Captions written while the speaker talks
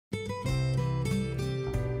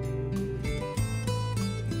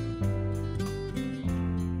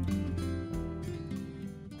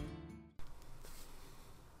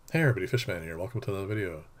Hey everybody, Fishman here. Welcome to another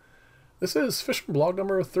video. This is Fishman blog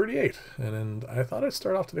number 38, and I thought I'd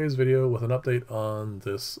start off today's video with an update on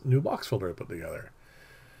this new box filter I put together.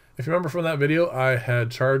 If you remember from that video, I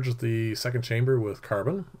had charged the second chamber with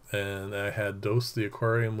carbon, and I had dosed the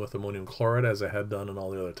aquarium with ammonium chloride as I had done in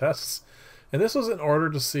all the other tests. And this was in order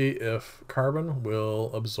to see if carbon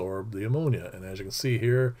will absorb the ammonia. And as you can see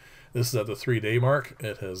here, this is at the 3-day mark.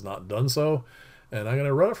 It has not done so. And I'm going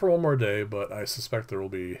to run it for one more day, but I suspect there will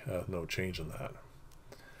be no change in that.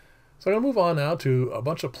 So I'm going to move on now to a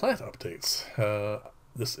bunch of plant updates.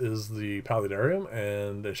 This is the paludarium,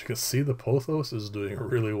 and as you can see, the pothos is doing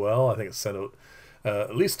really well. I think it's sent out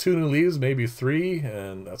at least 2 new leaves, maybe 3,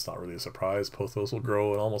 and that's not really a surprise. Pothos will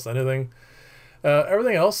grow in almost anything.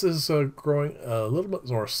 Everything else is growing a little bit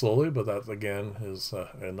more slowly, but that again is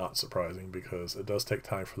not surprising because it does take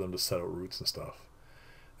time for them to set out roots and stuff.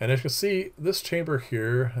 And as you can see, this chamber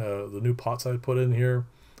here, the new pots I put in here,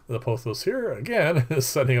 the pothos here, again, is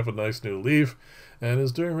setting up a nice new leaf and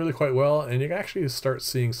is doing really quite well. And you can actually start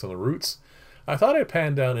seeing some of the roots. I thought I'd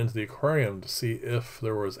pan down into the aquarium to see if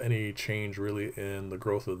there was any change really in the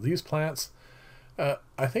growth of these plants.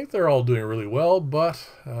 I think they're all doing really well, but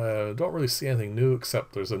don't really see anything new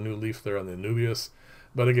except there's a new leaf there on the Anubias.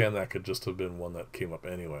 But again, that could just have been one that came up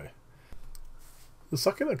anyway. The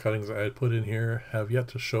succulent cuttings I had put in here have yet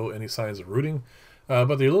to show any signs of rooting,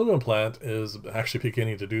 but the aluminum plant is actually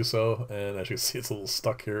beginning to do so, and as you can see, it's a little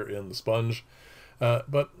stuck here in the sponge.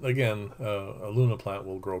 But again, aluminum plant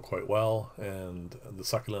will grow quite well, and the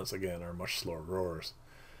succulents, again, are much slower growers.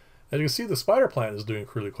 As you can see, the spider plant is doing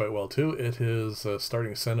really quite well too. It is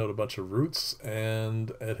starting to send out a bunch of roots,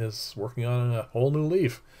 and it is working on a whole new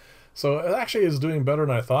leaf. So it actually is doing better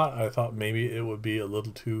than I thought. I thought maybe it would be a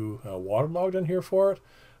little too waterlogged in here for it,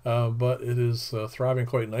 but it is thriving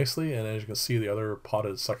quite nicely. And as you can see, the other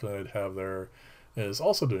potted succulent I have there is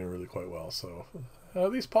also doing really quite well. So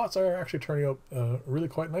these pots are actually turning out really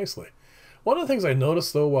quite nicely. One of the things I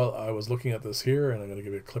noticed though while I was looking at this here, and I'm going to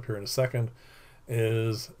give you a clip here in a second,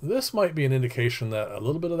 is this might be an indication that a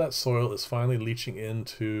little bit of that soil is finally leaching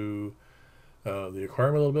into the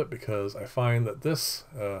aquarium a little bit, because I find that this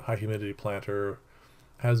high humidity planter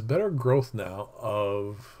has better growth now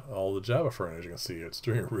of all the Java fern. As you can see, it's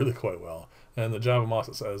doing really quite well, and the Java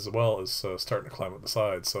moss as well is starting to climb up the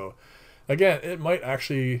side. So again, it might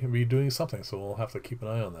actually be doing something, so we'll have to keep an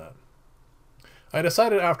eye on that. I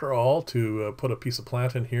decided after all to put a piece of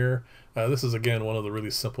plant in here. This is again one of the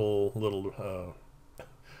really simple little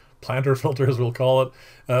planter filters, we'll call it.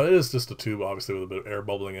 It is just a tube, obviously, with a bit of air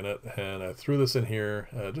bubbling in it, and I threw this in here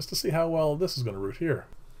just to see how well this is going to root here.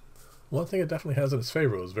 One thing it definitely has in its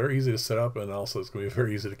favor, it was very easy to set up, and also it's going to be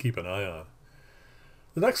very easy to keep an eye on.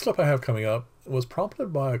 The next clip I have coming up was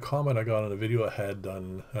prompted by a comment I got on a video I had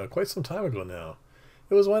done quite some time ago now.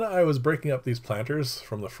 It was when I was breaking up these planters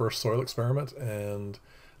from the first soil experiment, and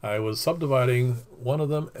I was subdividing one of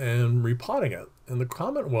them and repotting it. And the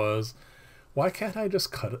comment was, why can't I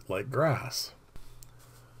just cut it like grass?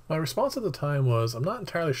 My response at the time was, I'm not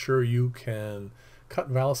entirely sure you can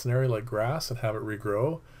cut Vallisneria like grass and have it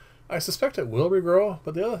regrow. I suspect it will regrow,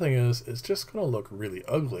 but the other thing is, it's just going to look really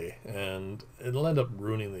ugly, and it'll end up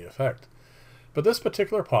ruining the effect. But this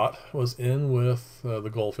particular pot was in with the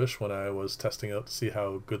goldfish when I was testing out to see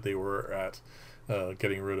how good they were at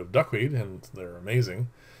getting rid of duckweed, and they're amazing.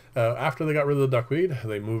 After they got rid of the duckweed,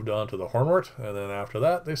 they moved on to the hornwort, and then after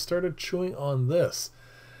that, they started chewing on this.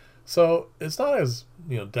 So it's not as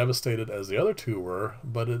devastated as the other two were,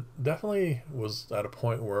 but it definitely was at a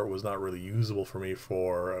point where it was not really usable for me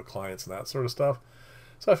for clients and that sort of stuff.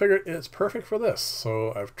 So I figured it's perfect for this.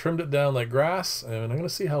 So I've trimmed it down like grass, and I'm going to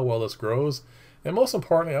see how well this grows. And most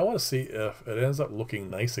importantly, I want to see if it ends up looking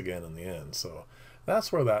nice again in the end. So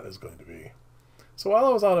that's where that is going to be. So while I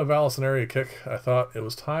was on a Vallisneria kick, I thought it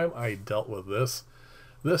was time I dealt with this.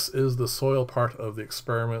 This is the soil part of the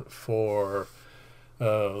experiment for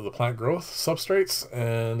the plant growth substrates,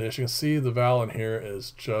 and as you can see, the val in here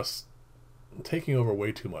is just taking over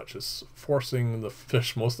way too much. It's forcing the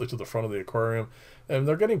fish mostly to the front of the aquarium, and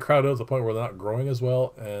they're getting crowded out to the point where they're not growing as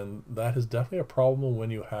well, and that is definitely a problem when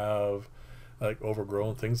you have like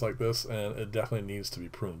overgrown things like this, and it definitely needs to be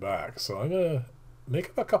pruned back. So I'm going to make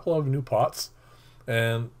up a couple of new pots.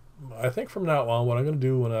 And I think from now on, what I'm going to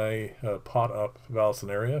do when I pot up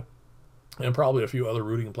Vallisneria, and probably a few other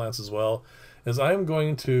rooting plants as well, is I'm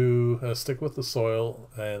going to stick with the soil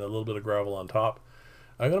and a little bit of gravel on top.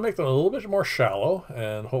 I'm going to make them a little bit more shallow,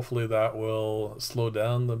 and hopefully that will slow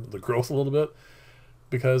down the growth a little bit.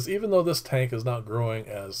 Because even though this tank is not growing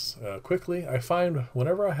as quickly, I find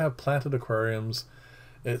whenever I have planted aquariums,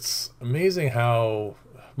 it's amazing how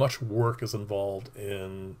much work is involved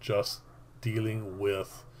in just dealing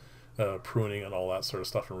with pruning and all that sort of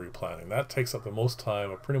stuff and replanting. That takes up the most time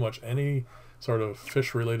of pretty much any sort of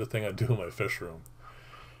fish related thing I do in my fish room.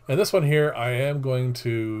 And this one here, I am going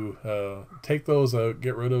to take those out,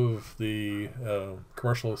 get rid of the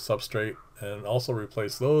commercial substrate, and also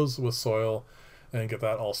replace those with soil and get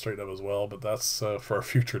that all straightened up as well. But that's for a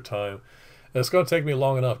future time. It's going to take me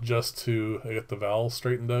long enough just to get the valve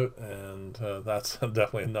straightened out, and that's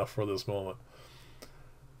definitely enough for this moment.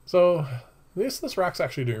 So this rack's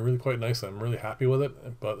actually doing really quite nicely. I'm really happy with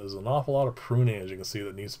it, but there's an awful lot of pruning, as you can see,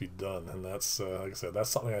 that needs to be done. And that's, like I said, that's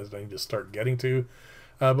something I need to start getting to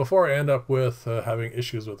before I end up with having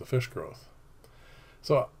issues with the fish growth.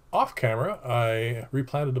 So off camera, I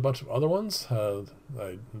replanted a bunch of other ones.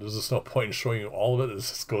 There's just no point in showing you all of it. It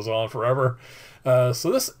just goes on forever.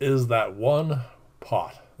 So this is that one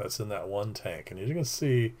pot that's in that one tank. And as you can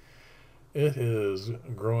see, it is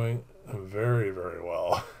growing very, very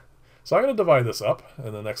well. So I'm going to divide this up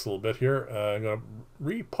in the next little bit here. I'm going to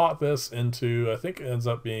repot this into, I think it ends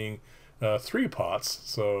up being 3 pots.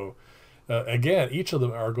 So again, each of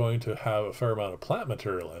them are going to have a fair amount of plant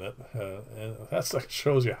material in it. And that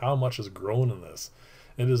shows you how much has grown in this.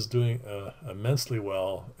 It is doing immensely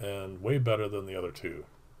well and way better than the other 2.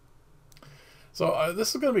 So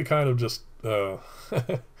this is going to be kind of just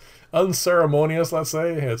unceremonious, let's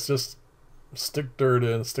say. It's just stick dirt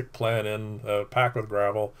in, stick plant in, pack with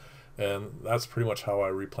gravel. And that's pretty much how I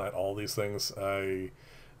replant all these things. I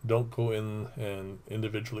don't go in and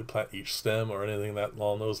individually plant each stem or anything that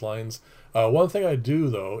along those lines. One thing I do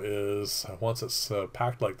though is once it's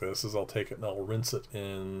packed like this is I'll take it and I'll rinse it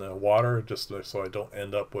in water just so I don't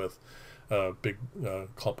end up with a big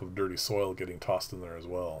clump of dirty soil getting tossed in there as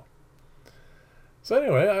well. So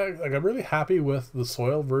anyway, I'm really happy with the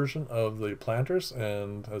soil version of the planters,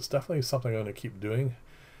 and it's definitely something I'm going to keep doing.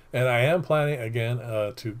 And I am planning again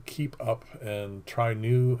to keep up and try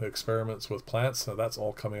new experiments with plants. So that's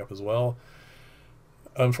all coming up as well.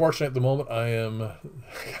 Unfortunately, at the moment, I am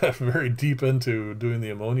very deep into doing the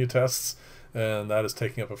ammonia tests, and that is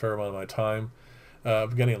taking up a fair amount of my time.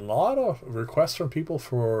 I'm getting a lot of requests from people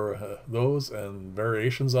for those and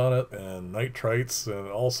variations on it and nitrites and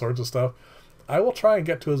all sorts of stuff. I will try and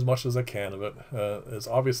get to as much as I can of it. It's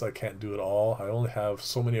obvious I can't do it all. I only have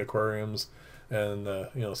so many aquariums and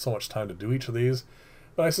so much time to do each of these.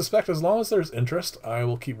 But I suspect as long as there's interest, I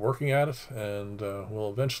will keep working at it, and we'll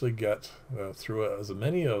eventually get through as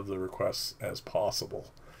many of the requests as possible.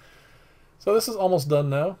 So this is almost done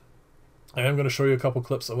now. I am going to show you a couple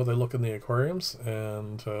clips of what they look in the aquariums,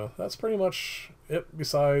 and that's pretty much it,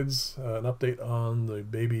 besides an update on the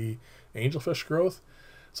baby angelfish growth.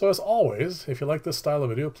 So as always, if you like this style of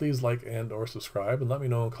video, please like and or subscribe, and let me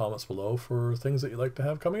know in comments below for things that you'd like to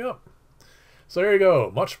have coming up. So there you go,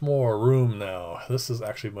 much more room now. This is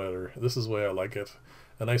actually better. This is the way I like it.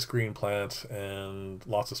 A nice green plant and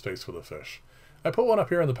lots of space for the fish. I put one up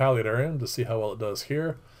here in the paludarium to see how well it does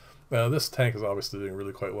here. This tank is obviously doing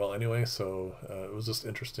really quite well anyway, so it was just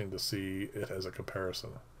interesting to see it as a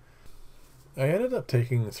comparison. I ended up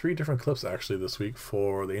taking 3 different clips actually this week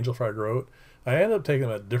for the angel fry grow. I ended up taking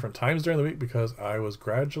them at different times during the week because I was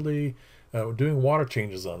gradually doing water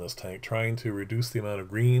changes on this tank, trying to reduce the amount of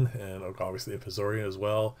green and obviously infusoria as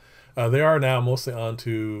well. They are now mostly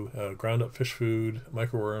onto ground up fish food,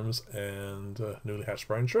 microworms, and newly hatched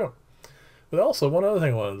brine shrimp. But also, one other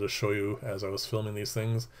thing I wanted to show you as I was filming these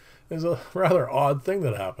things is a rather odd thing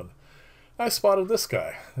that happened. I spotted this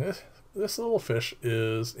guy. This little fish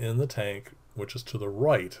is in the tank, which is to the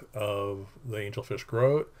right of the angelfish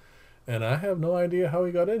grow, and I have no idea how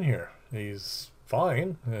he got in here. He's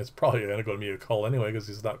fine. It's probably going to go to me a call anyway because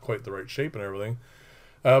he's not quite the right shape and everything.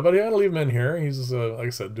 But I'm going to leave him in here. He's, like I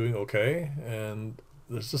said, doing okay, and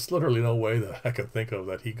there's just literally no way that I can think of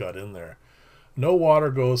that he got in there. No water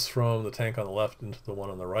goes from the tank on the left into the one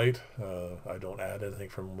on the right. I don't add anything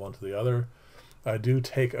from one to the other. I do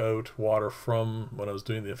take out water from, when I was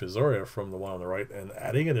doing the infusoria, from the one on the right and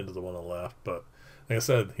adding it into the one on the left. But like I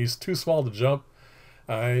said, he's too small to jump.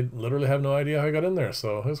 I literally have no idea how he got in there.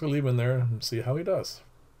 So I'm just going to leave him in there and see how he does.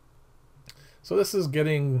 So this is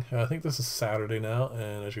getting, I think this is Saturday now.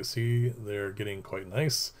 And as you can see, they're getting quite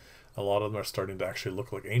nice. A lot of them are starting to actually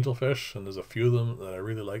look like angelfish. And there's a few of them that I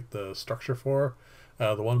really like the structure for.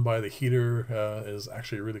 The one by the heater is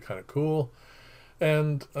actually really kind of cool.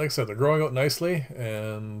 And like I said, they're growing out nicely,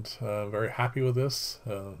 and I'm very happy with this.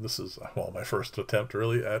 This is, well, my first attempt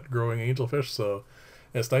really at growing angelfish, so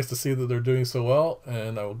it's nice to see that they're doing so well.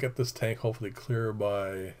 And I will get this tank hopefully clear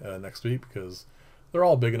by next week, because they're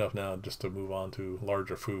all big enough now just to move on to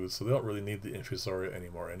larger foods, so they don't really need the infusoria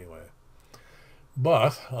anymore anyway.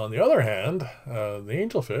 But on the other hand, the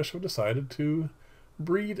angelfish have decided to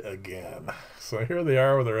breed again. So here they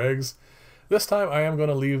are with their eggs. This time I am going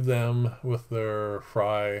to leave them with their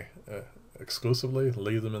fry exclusively,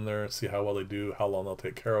 leave them in there, see how well they do, how long they'll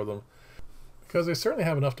take care of them. Because they certainly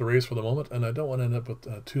have enough to raise for the moment, and I don't want to end up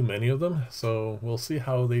with too many of them, so we'll see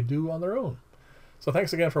how they do on their own. So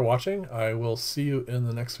thanks again for watching. I will see you in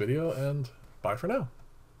the next video, and bye for now.